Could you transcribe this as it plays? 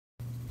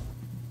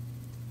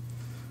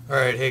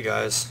Alright, hey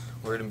guys,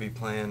 we're going to be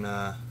playing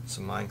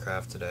some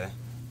Minecraft today.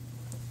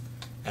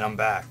 And I'm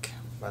back,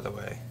 by the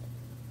way.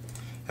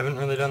 Haven't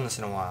really done this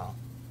in a while.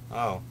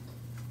 Oh.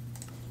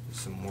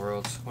 Some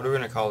worlds. What are we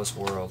going to call this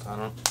world? I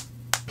don't...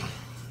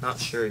 Not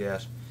sure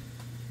yet.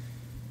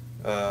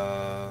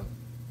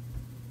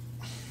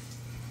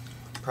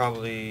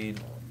 Probably...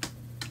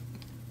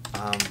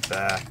 I'm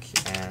back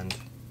and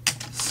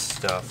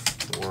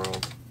stuff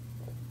world.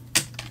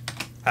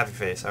 Happy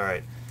face,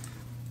 alright.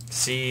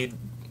 Seed...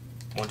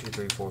 1, 2,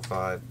 3, 4,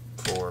 5,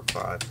 4,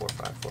 5, 4,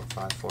 5, 4,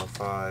 5, 4,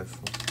 5.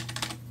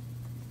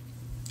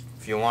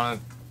 If you want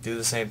to do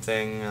the same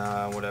thing,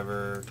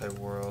 whatever type of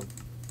world,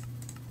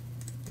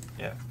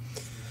 yeah.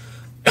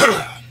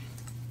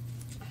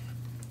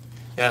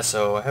 Yeah,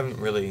 so I haven't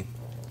really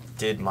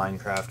did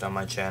Minecraft on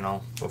my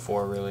channel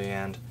before, really,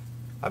 and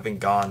I've been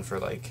gone for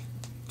like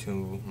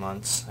 2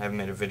 months. I haven't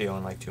made a video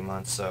in like 2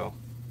 months, so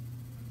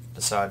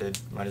decided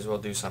might as well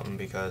do something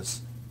because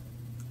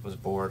I was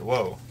bored.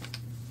 Whoa.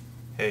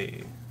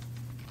 Hey.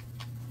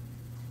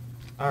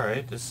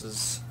 Alright, this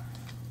is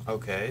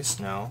okay,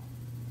 snow.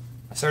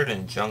 I started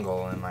in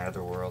jungle in my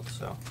other world,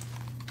 so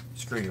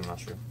screw you,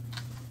 mushroom.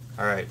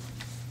 Alright,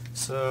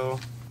 so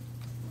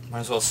might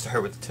as well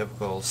start with the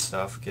typical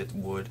stuff, get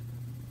wood.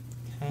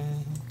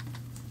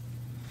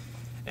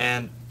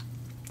 And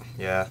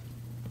yeah,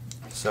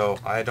 so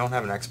I don't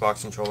have an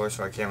Xbox controller,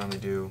 so I can't really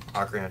do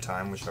Ocarina of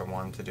Time, which I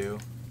wanted to do,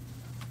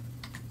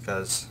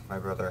 because my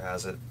brother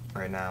has it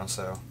right now,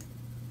 so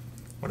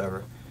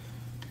whatever.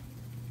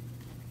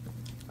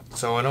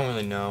 So I don't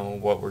really know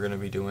what we're going to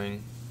be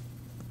doing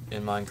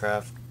in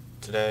Minecraft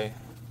today.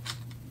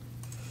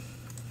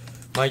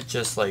 Might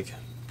just like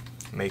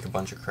make a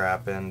bunch of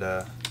crap and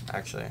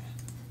actually.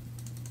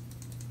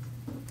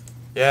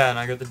 Yeah, and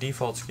I got the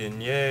default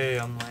skin. Yay,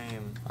 I'm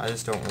lame. I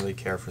just don't really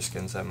care for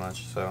skins that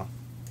much, so.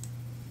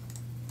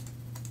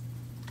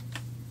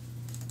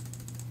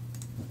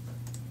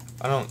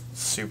 I don't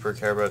super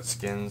care about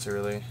skins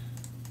really.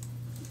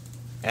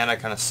 And I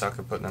kind of suck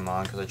at putting them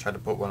on because I tried to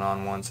put one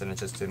on once and it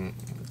just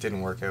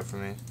didn't work out for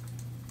me.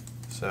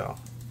 So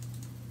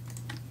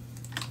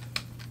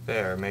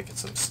there, making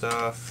some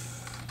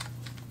stuff,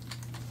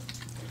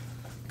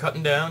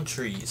 cutting down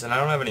trees, and I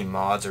don't have any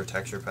mods or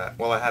texture packs.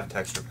 Well, I have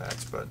texture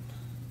packs, but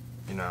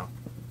you know,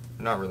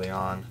 they're not really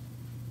on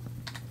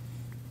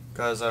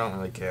because I don't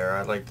really care.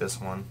 I like this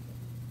one.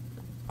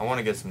 I want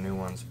to get some new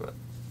ones, but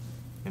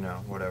you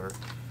know, whatever.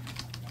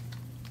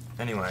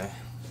 Anyway.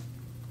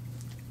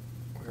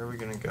 Where are we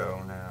gonna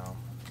go now?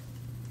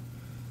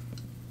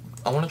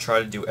 I want to try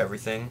to do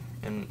everything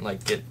and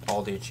like get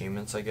all the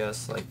achievements, I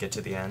guess, like get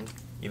to the end,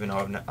 even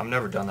though I've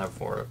never done that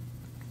before.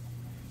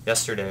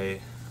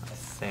 Yesterday, I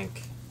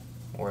think,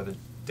 or the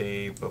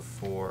day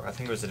before, I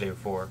think it was the day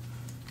before,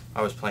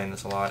 I was playing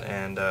this a lot,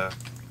 and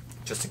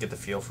just to get the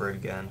feel for it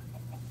again.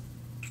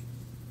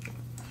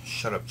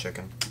 Shut up,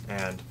 chicken.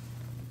 And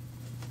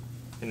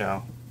you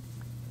know,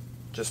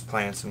 just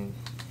playing some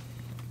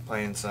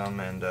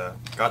and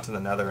got to the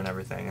nether and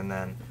everything, and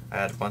then I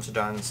had a bunch of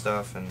diamond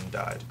stuff and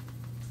died.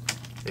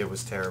 It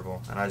was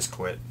terrible, and I just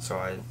quit. So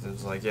I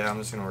was like, yeah, I'm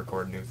just gonna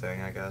record a new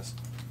thing, I guess.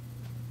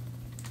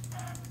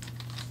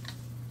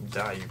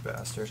 Die, you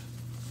bastard.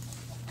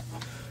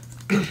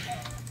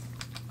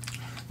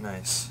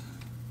 Nice.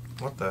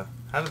 What the?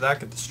 How did that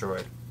get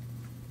destroyed?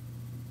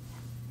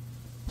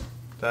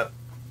 That...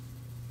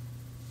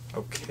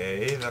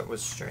 Okay, that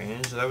was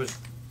strange. That was...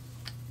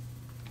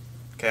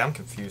 Okay, I'm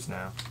confused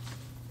now.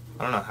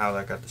 I don't know how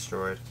that got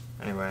destroyed.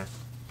 Anyway.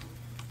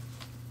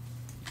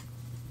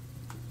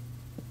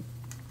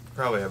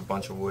 Probably have a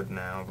bunch of wood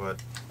now,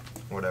 but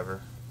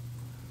whatever.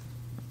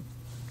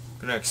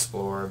 Gonna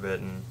explore a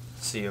bit and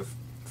see if...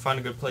 find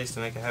a good place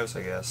to make a house,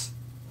 I guess.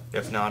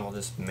 If not, I'll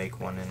just make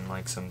one in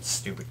like some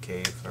stupid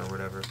cave or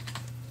whatever.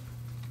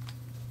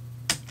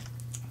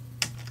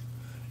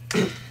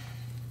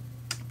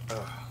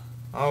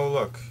 Oh,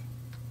 look.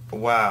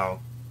 Wow.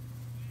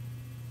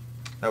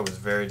 That was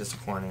very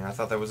disappointing. I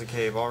thought that was a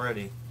cave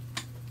already.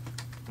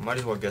 Might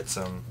as well get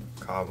some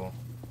cobble.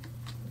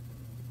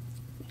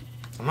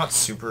 I'm not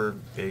super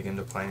big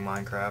into playing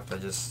Minecraft. I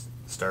just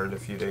started a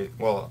few days...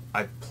 Well,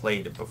 I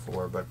played it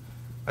before, but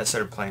I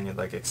started playing it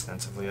like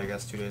extensively, I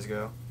guess, 2 days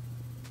ago.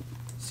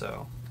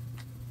 So,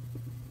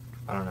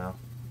 I don't know.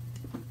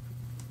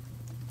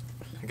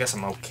 I guess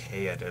I'm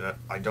okay at it.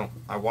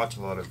 I watch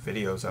a lot of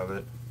videos of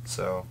it,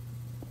 so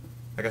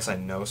I guess I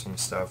know some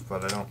stuff,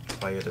 but I don't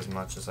play it as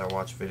much as I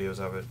watch videos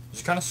of it.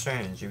 It's kind of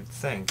strange. You'd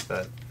think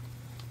that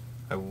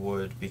I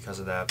would because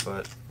of that,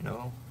 but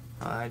no,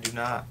 I do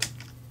not.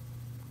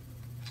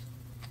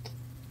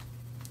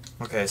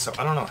 Okay, so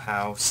I don't know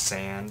how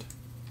sand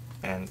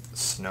and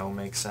snow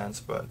make sense,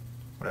 but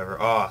whatever.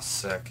 Oh,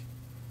 sick.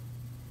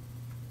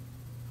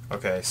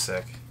 Okay,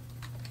 sick.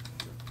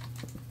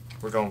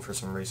 We're going for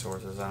some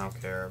resources. I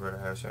don't care about a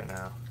house right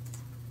now.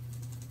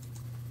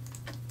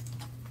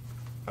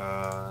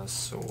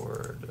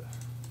 Sword.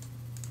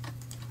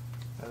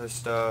 Other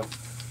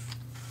stuff.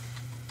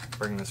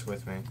 Bring this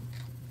with me.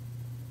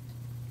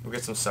 We'll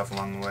get some stuff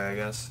along the way, I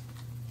guess.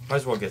 Might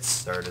as well get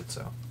started,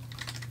 so.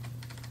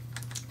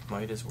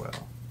 Might as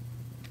well.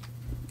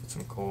 Get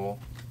some coal.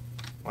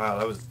 Wow,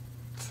 that was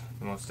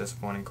the most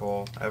disappointing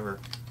coal ever.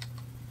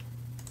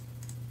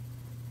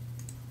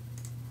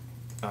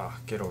 Ah,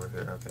 get over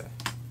here, okay.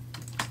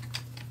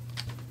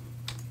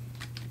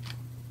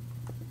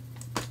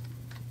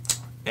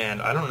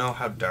 And I don't know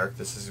how dark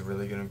this is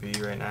really going to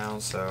be right now,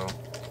 so...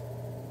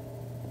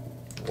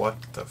 What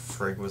the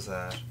frig was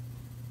that?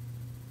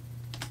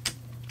 Did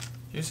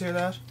you just hear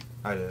that?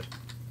 I did.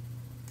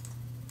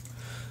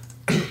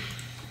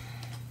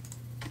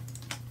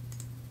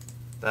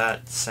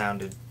 That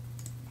sounded...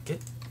 Get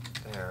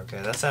there,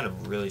 okay. That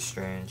sounded really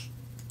strange.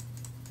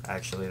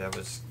 Actually, that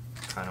was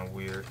kind of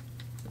weird.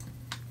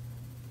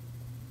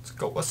 Let's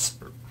go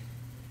whisper.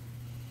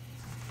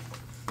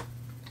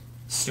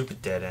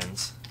 Stupid dead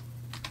ends.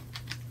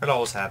 It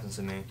always happens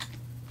to me.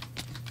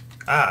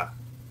 Ah!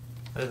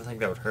 I didn't think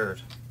that would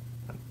hurt.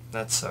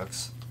 That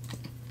sucks.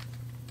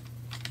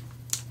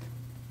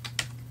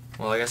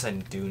 Well, I guess I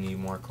do need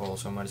more coal,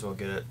 so I might as well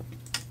get it.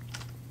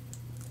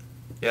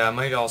 Yeah, I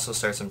might also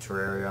start some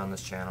Terraria on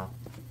this channel.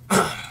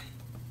 I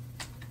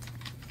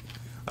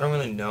don't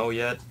really know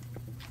yet,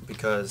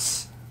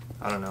 because,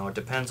 I don't know, it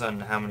depends on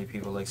how many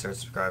people like start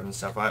subscribing and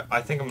stuff.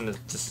 I think I'm going to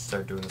just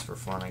start doing this for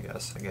fun, I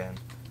guess, again.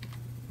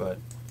 But,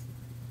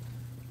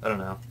 I don't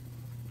know.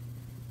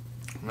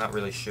 I'm not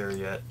really sure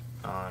yet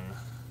on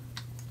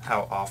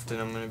how often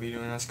I'm going to be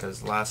doing this,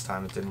 because last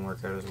time it didn't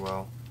work out as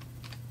well.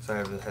 So I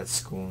had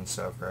school and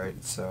stuff,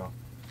 right? So,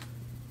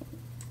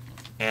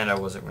 and I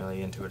wasn't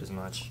really into it as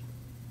much.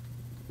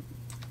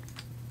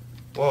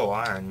 Whoa,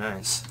 iron,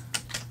 nice.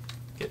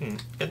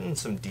 Getting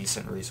some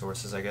decent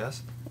resources, I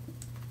guess.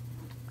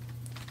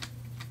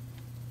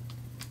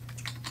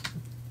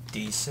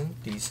 Decent.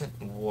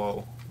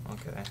 Whoa.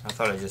 Okay, I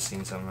thought I just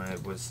seen something and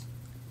it was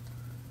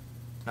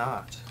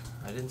not.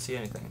 I didn't see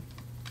anything.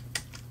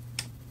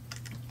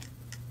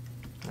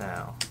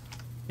 Now,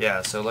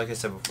 yeah, so like I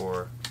said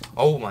before,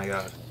 oh my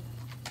god.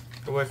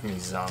 Get away from me,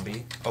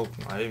 zombie. Oh,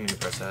 I didn't mean to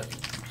press that.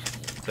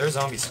 Is there a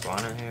zombie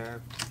spawner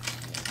here?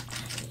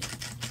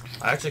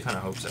 I actually kind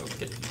of hope so.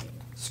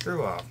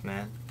 Screw off,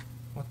 man.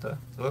 What the?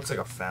 It looks like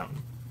a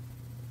fountain.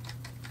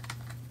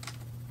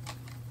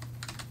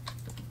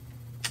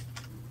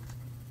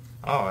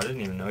 Oh, I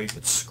didn't even know you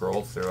could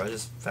scroll through. I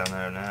just found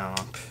that out now.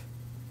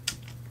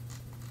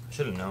 I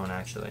should have known,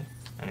 actually.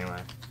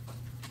 Anyway.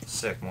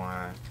 Sick, more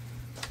iron.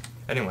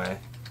 Anyway.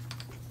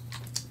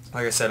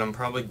 Like I said, I'm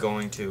probably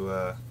going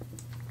to,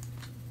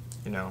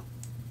 you know.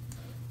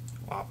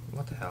 Wow,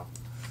 what the hell?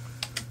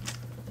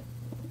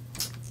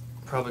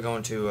 Probably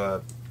going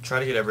to, try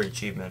to get every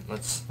achievement.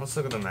 Let's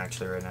look at them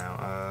actually right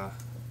now.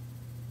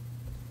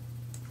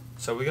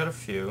 So we got a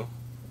few.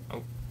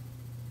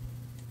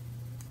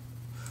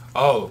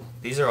 Oh,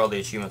 these are all the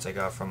achievements I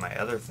got from my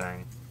other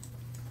thing.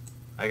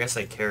 I guess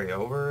they carry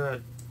over? I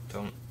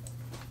don't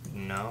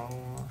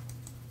know.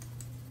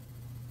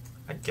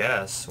 I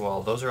guess.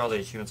 Well, those are all the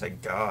achievements I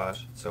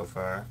got so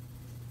far.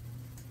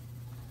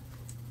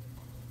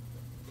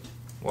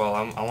 Well,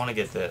 I want to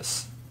get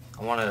this.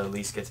 I want to at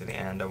least get to the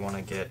end. I want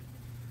to get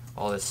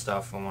all this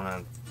stuff. I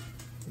want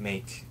to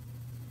make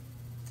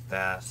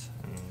that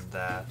and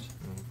that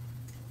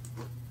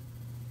and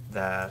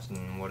that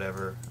and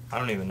whatever. I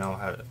don't even know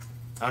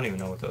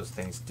what those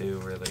things do,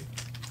 really.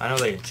 I know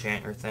they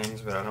enchant your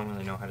things, but I don't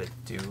really know how to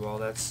do all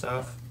that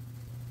stuff.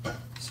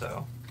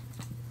 So.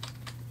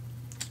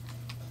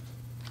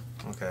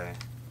 Okay.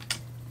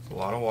 There's a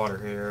lot of water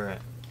here.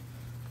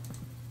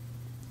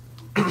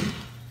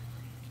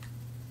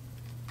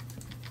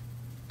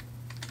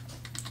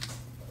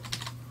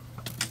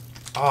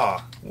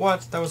 Ah,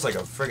 what? That was like a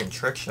friggin'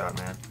 trick shot,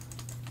 man.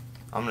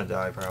 I'm gonna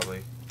die,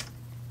 probably.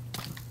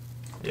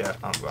 Yeah,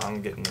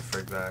 I'm getting the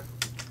frig back.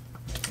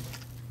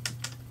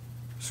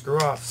 Screw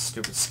off,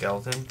 stupid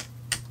skeleton.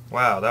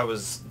 Wow, that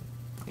was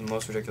the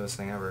most ridiculous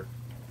thing ever.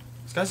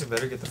 These guys had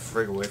better get the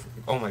frig away from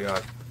me. Oh my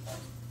god.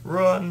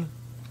 Run!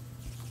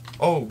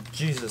 Oh,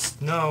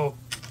 Jesus, no!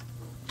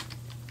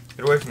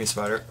 Get away from me,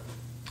 spider.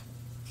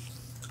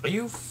 Are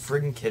you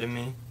friggin' kidding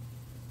me?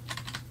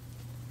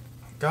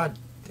 God,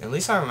 at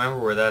least I remember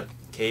where that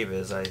cave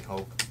is, I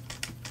hope.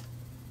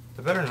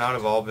 It better not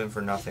have all been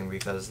for nothing,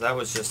 because that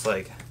was just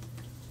like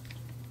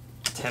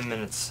 10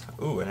 minutes.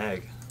 Ooh, an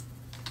egg.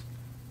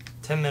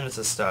 10 minutes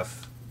of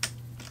stuff.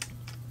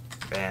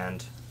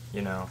 And,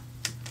 you know,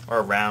 or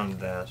around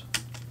that.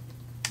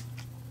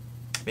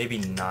 Maybe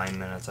 9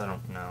 minutes, I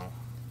don't know.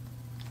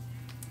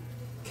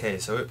 Okay,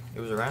 so it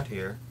was around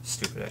here.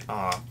 Stupid egg.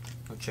 Aw,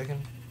 no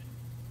chicken?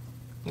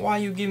 Why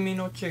you give me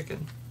no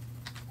chicken?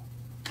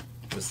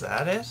 Was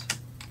that it?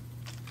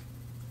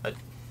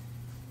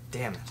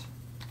 Damn it.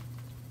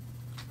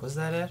 Was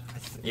that it?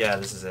 Yeah,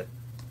 this is it.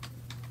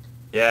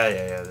 Yeah,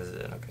 this is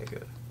it. Okay,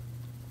 good.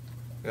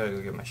 I gotta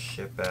go get my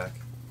shit back.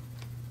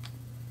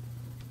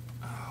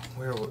 Oh,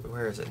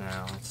 where is it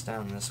now? It's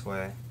down this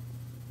way.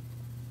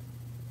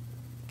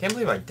 Can't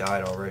believe I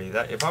died already.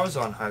 That if I was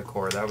on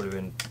hardcore, that would have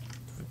been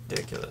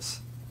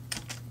ridiculous.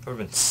 That would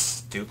have been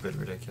stupid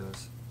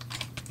ridiculous.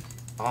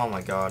 Oh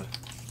my god.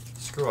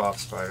 Screw off,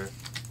 spider.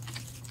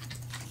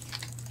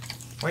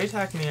 Why are you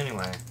attacking me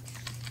anyway?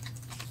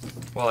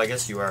 Well, I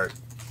guess you are.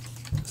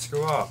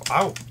 Screw off.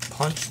 I'll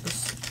punch the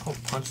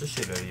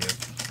shit out of you.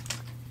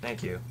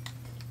 Thank you.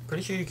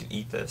 Pretty sure you can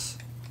eat this.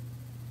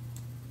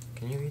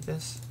 Can you eat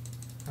this?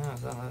 Oh,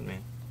 it's not letting me.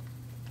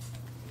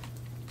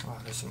 Oh,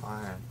 there's some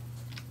iron.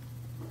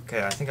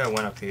 Okay, I think I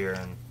went up here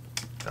and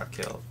got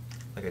killed.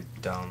 Like a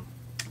dumb.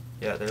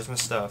 Yeah, there's my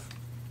stuff.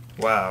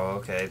 Wow,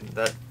 okay.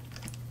 That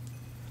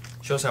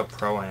shows how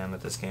pro I am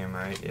at this game,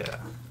 right? Yeah.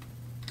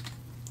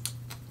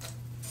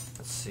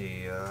 Let's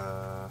see,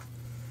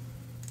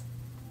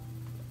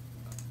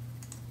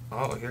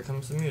 oh, here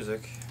comes the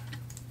music.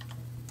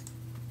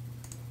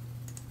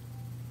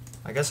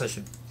 I guess I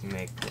should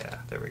make... Yeah,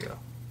 there we go.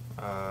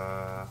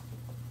 What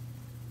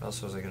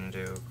else was I gonna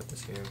do? Put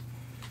this here.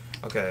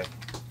 Okay.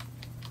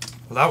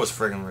 Well, that was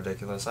friggin'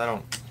 ridiculous. I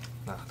don't...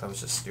 No, that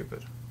was just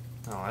stupid.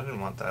 No, I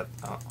didn't want that.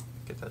 Oh,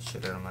 get that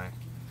shit out of my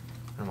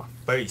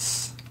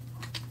face.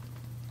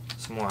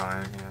 Some more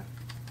iron here.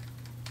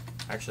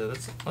 Actually,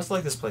 let's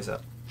light this place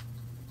up.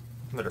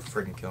 You better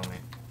friggin' kill me.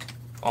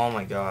 Oh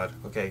my god.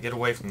 Okay, get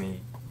away from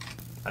me.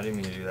 I didn't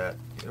mean to do that.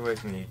 Get away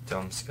from me, you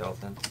dumb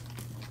skeleton.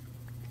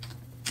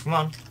 Come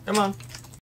on, come on.